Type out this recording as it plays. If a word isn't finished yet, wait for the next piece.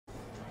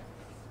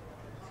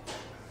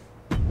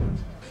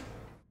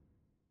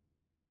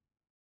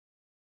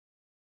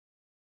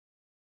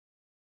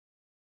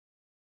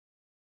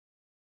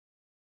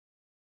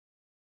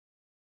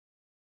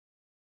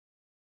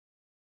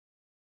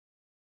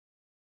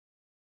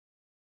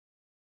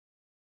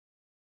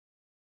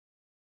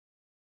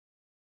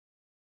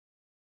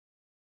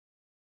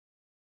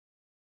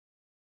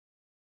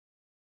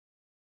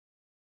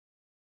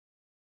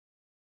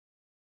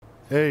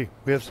Hey,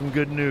 we have some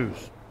good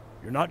news.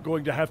 You're not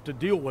going to have to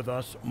deal with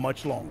us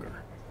much longer.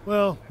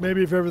 Well,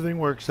 maybe if everything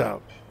works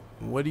out.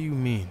 What do you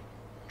mean?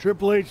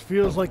 Triple H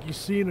feels like he's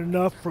seen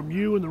enough from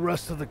you and the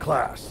rest of the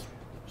class.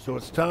 So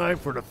it's time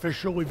for an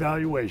official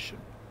evaluation.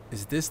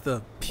 Is this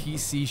the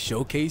PC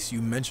showcase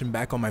you mentioned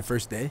back on my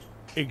first day?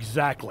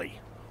 Exactly.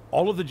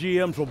 All of the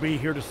GMs will be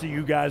here to see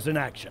you guys in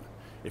action.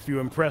 If you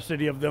impress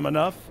any of them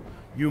enough,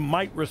 you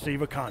might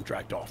receive a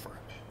contract offer.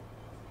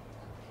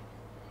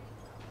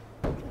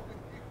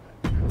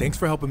 Thanks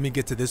for helping me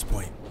get to this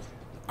point.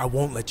 I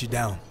won't let you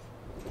down.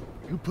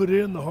 You put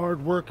in the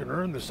hard work and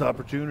earned this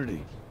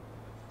opportunity.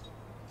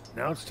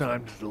 Now it's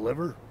time to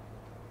deliver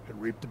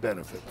and reap the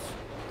benefits.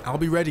 I'll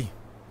be ready.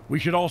 We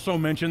should also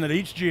mention that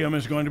each GM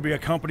is going to be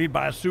accompanied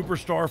by a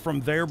superstar from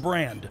their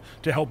brand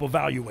to help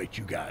evaluate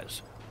you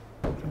guys.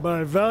 And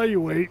by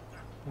evaluate,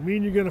 I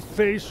mean you're going to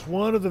face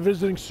one of the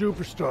visiting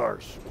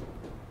superstars.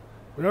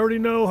 We already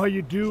know how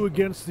you do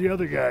against the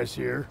other guys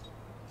here,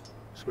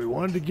 so we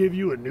wanted to give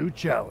you a new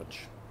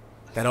challenge.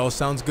 That all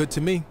sounds good to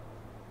me.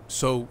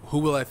 So, who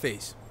will I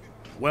face?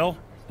 Well,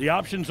 the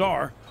options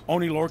are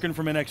Oni Lorcan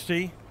from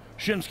NXT,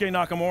 Shinsuke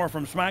Nakamura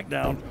from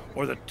SmackDown,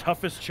 or the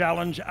toughest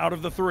challenge out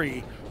of the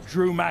three,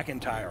 Drew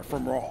McIntyre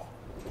from Raw.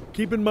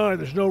 Keep in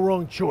mind there's no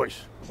wrong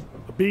choice,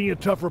 but being a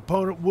tougher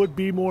opponent would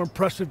be more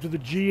impressive to the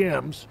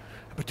GMs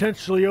and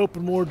potentially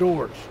open more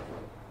doors.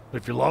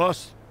 But if you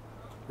lost,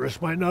 the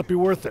risk might not be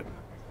worth it.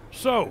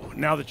 So,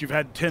 now that you've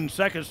had 10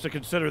 seconds to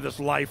consider this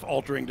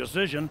life-altering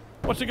decision,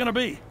 what's it gonna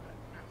be?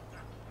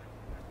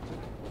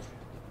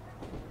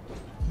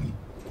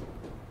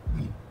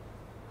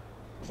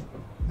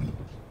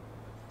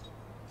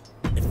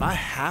 If I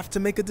have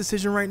to make a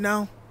decision right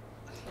now,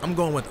 I'm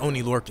going with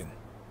Oni Lorcan.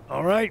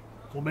 All right,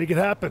 we'll make it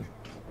happen.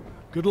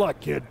 Good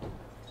luck, kid.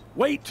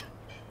 Wait!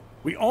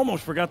 We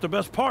almost forgot the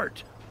best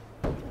part.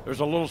 There's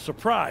a little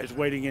surprise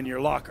waiting in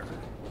your locker.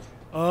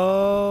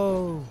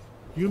 Oh,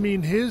 you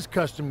mean his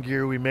custom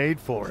gear we made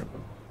for him?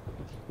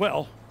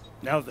 Well,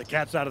 now that the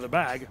cat's out of the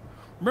bag,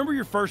 remember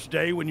your first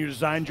day when you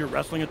designed your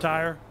wrestling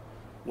attire?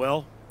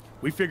 Well,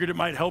 we figured it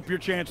might help your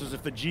chances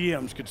if the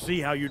GMs could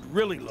see how you'd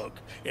really look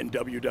in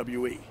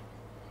WWE.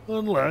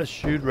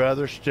 Unless you'd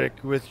rather stick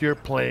with your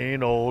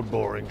plain old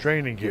boring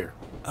training gear.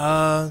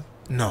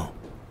 No.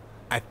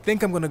 I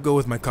think I'm gonna go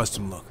with my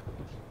custom look.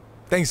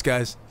 Thanks,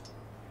 guys.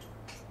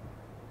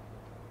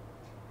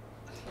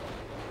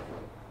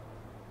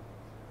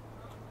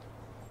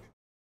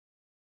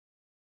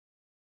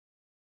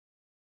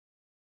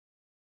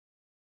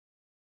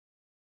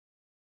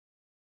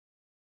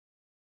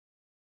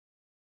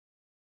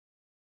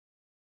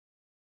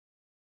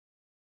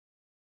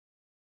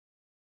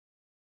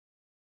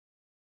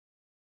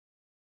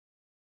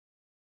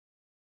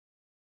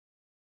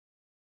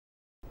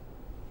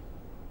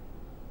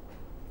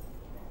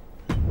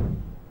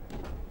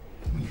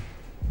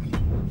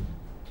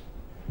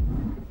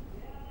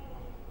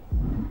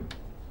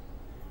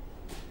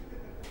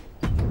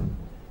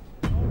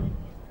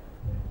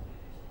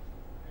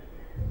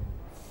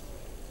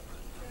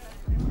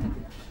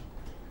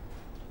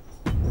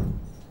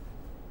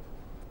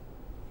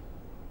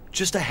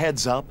 Just a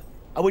heads up,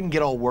 I wouldn't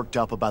get all worked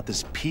up about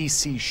this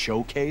PC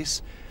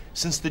showcase,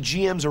 since the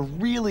GMs are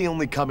really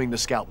only coming to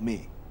scout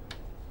me.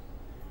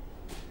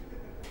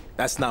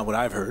 That's not what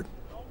I've heard.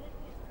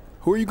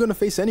 Who are you gonna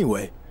face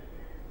anyway?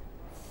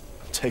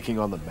 I'm taking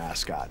on the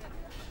mascot.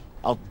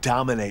 I'll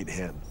dominate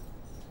him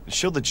and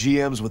show the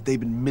GMs what they've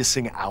been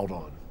missing out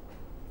on.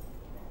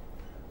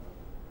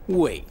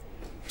 Wait,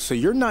 so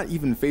you're not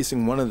even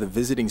facing one of the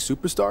visiting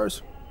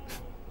superstars?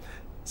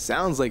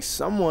 Sounds like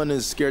someone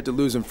is scared to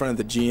lose in front of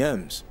the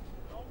GMs.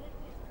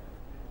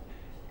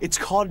 It's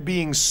called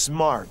being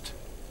smart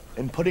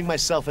and putting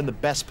myself in the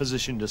best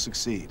position to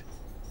succeed.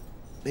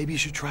 Maybe you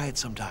should try it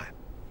sometime.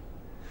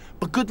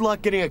 But good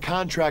luck getting a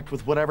contract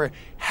with whatever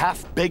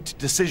half-baked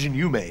decision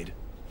you made.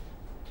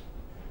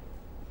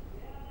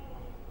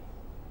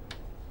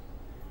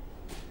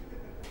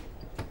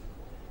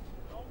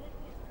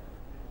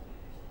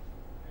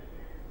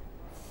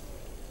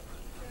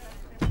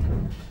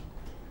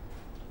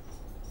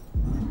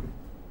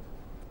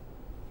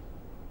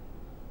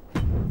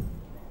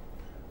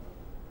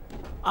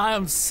 I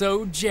am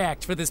so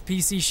jacked for this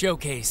PC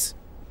showcase.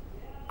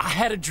 I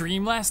had a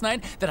dream last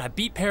night that I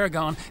beat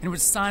Paragon and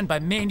was signed by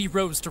Mandy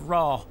Rose to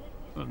Raw.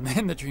 And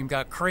then the dream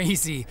got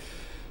crazy.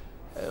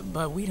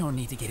 But we don't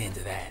need to get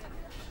into that.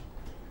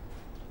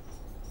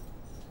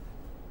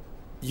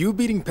 You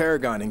beating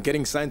Paragon and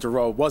getting signed to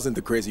Raw wasn't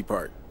the crazy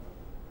part.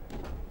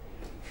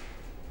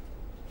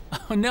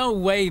 Oh, no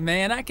way,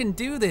 man. I can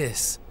do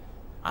this.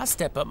 I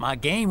step up my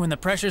game when the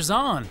pressure's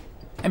on.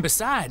 And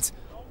besides,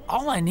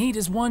 all I need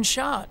is one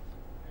shot.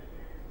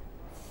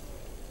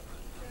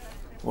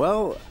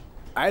 Well,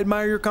 I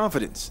admire your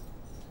confidence,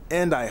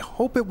 and I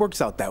hope it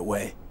works out that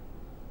way.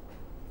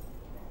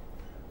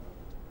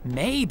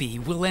 Maybe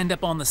we'll end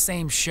up on the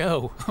same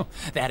show.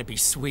 That'd be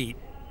sweet.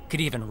 Could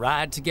even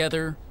ride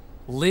together,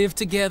 live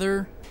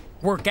together,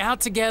 work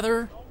out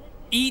together,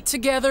 eat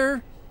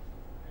together.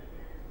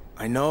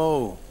 I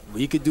know,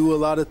 We could do a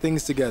lot of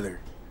things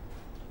together.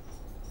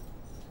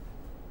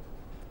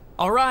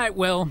 All right,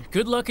 well,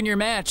 good luck in your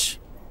match.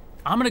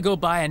 I'm gonna go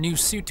buy a new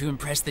suit to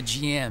impress the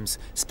GMs,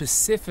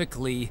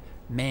 specifically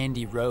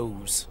Mandy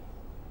Rose.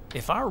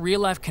 If our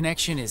real-life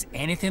connection is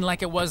anything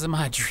like it was in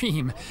my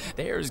dream,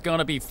 there's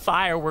gonna be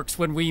fireworks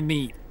when we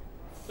meet.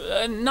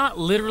 Not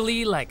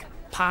literally like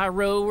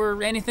pyro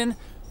or anything.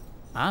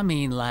 I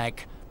mean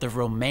like the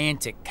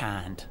romantic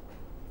kind.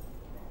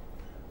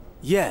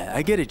 Yeah,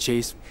 I get it,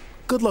 Chase.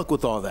 Good luck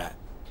with all that.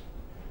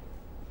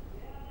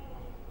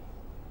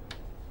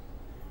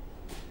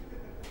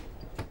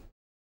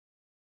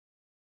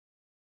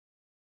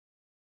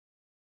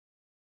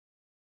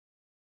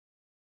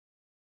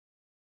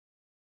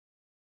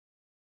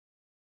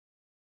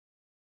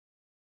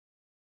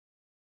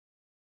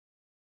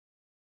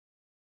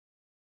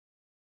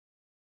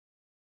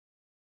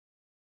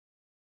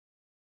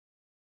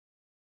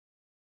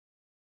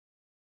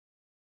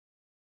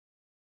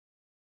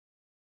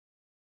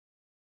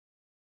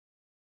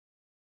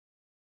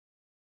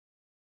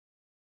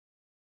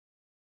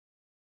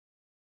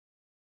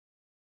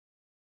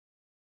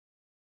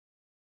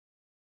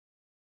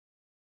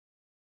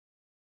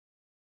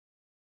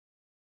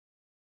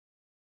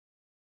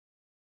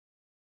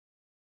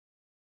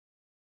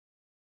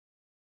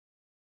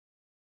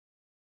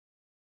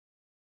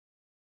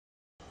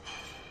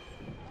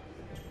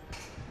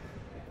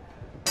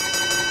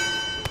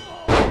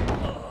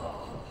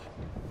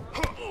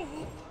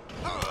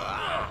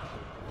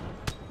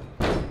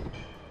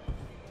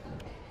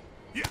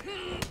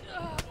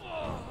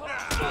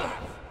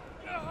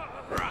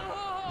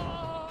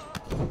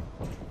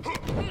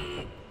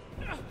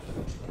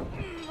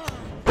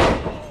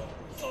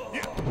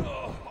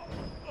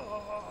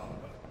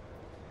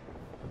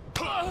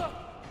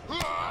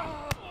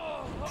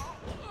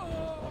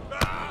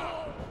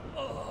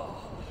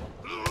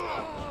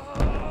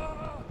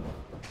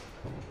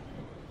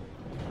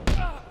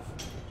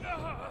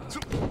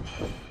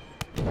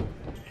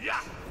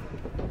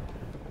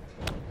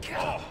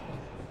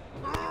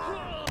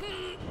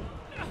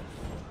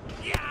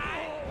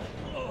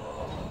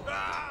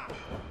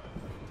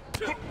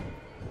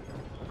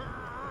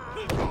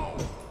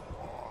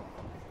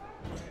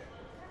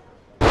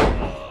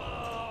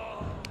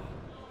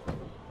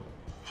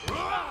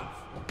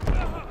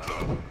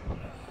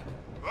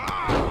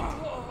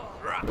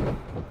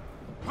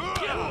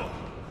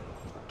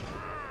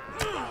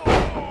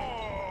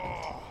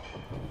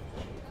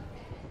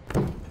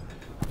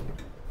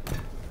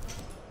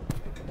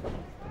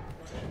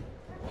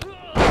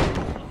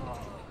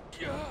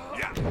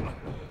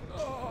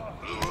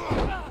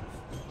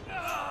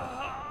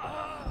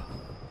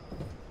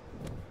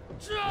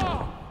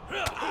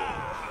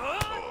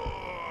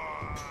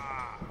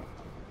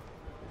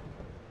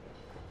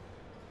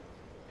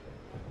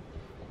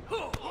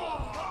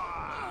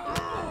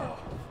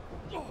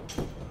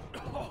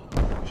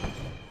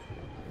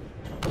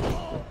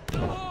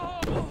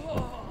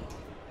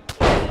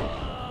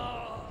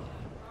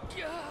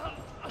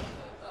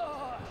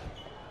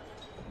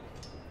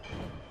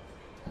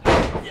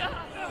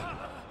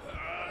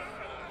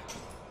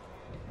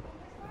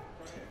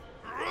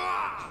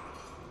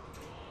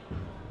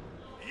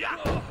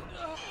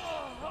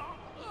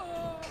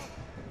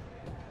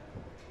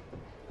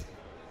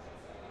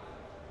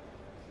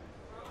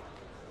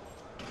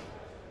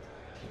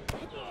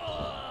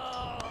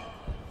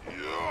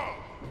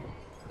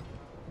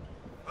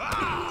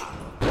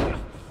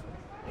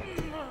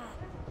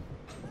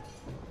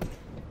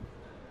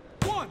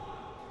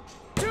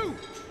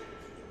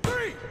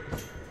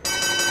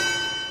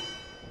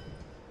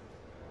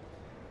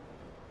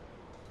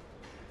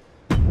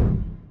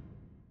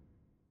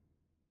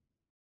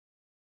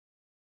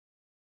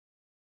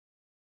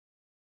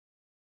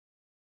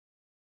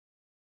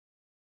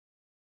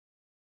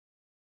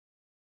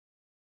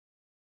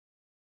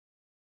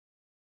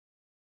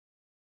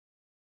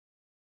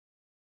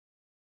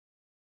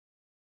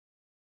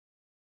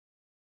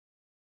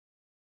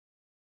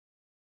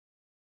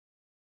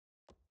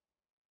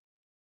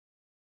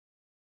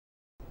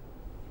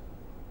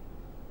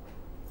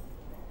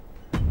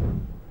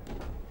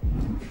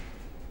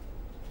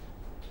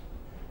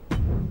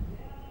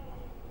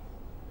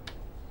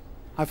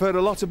 I've heard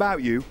a lot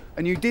about you,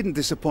 and you didn't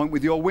disappoint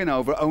with your win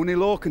over Oni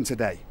Lorcan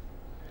today.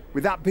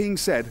 With that being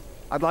said,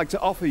 I'd like to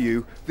offer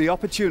you the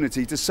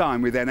opportunity to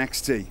sign with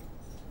NXT.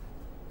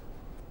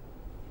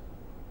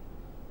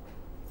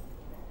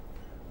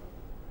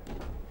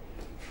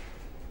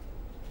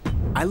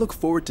 I look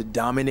forward to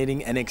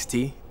dominating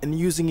NXT and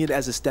using it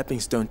as a stepping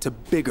stone to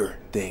bigger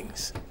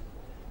things.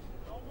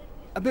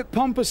 A bit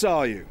pompous,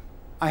 are you?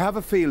 I have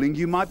a feeling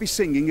you might be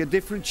singing a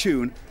different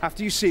tune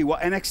after you see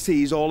what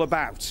NXT is all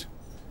about.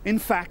 In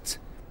fact,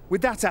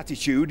 with that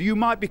attitude, you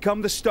might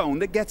become the stone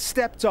that gets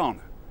stepped on.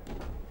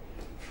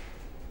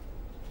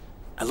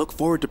 I look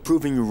forward to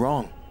proving you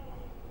wrong.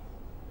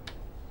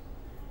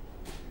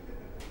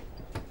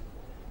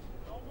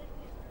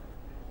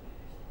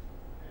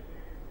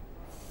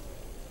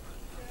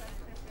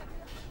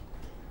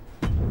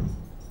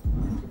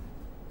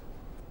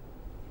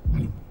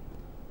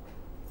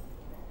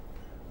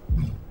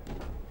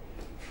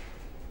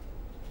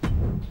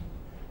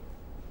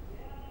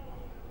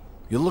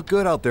 You look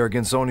good out there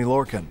against Oni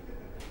Lorcan.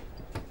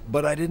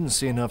 But I didn't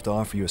see enough to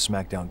offer you a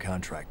SmackDown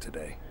contract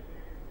today.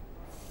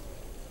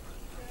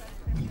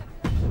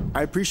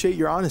 I appreciate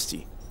your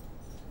honesty.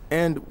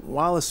 And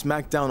while a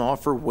SmackDown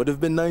offer would have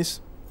been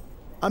nice,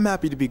 I'm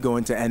happy to be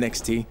going to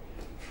NXT.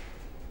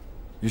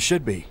 You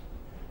should be.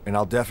 And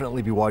I'll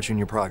definitely be watching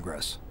your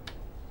progress.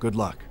 Good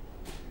luck.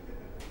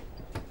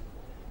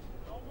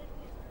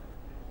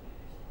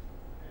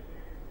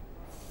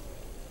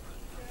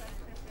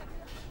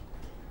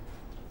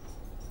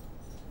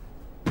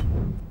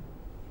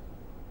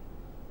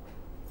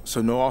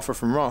 So no offer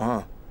from Raw,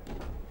 huh?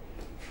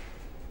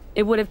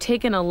 It would have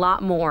taken a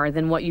lot more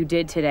than what you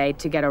did today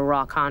to get a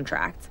Raw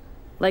contract.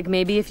 Like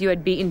maybe if you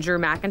had beaten Drew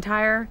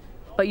McIntyre,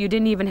 but you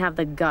didn't even have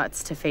the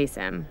guts to face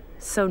him.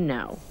 So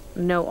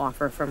no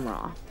offer from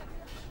Raw.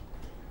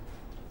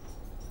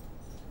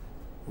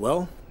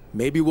 Well,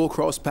 maybe we'll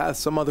cross paths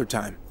some other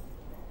time.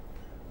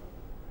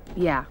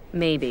 Yeah,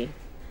 maybe.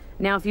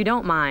 Now, if you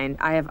don't mind,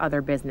 I have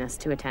other business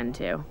to attend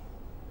to.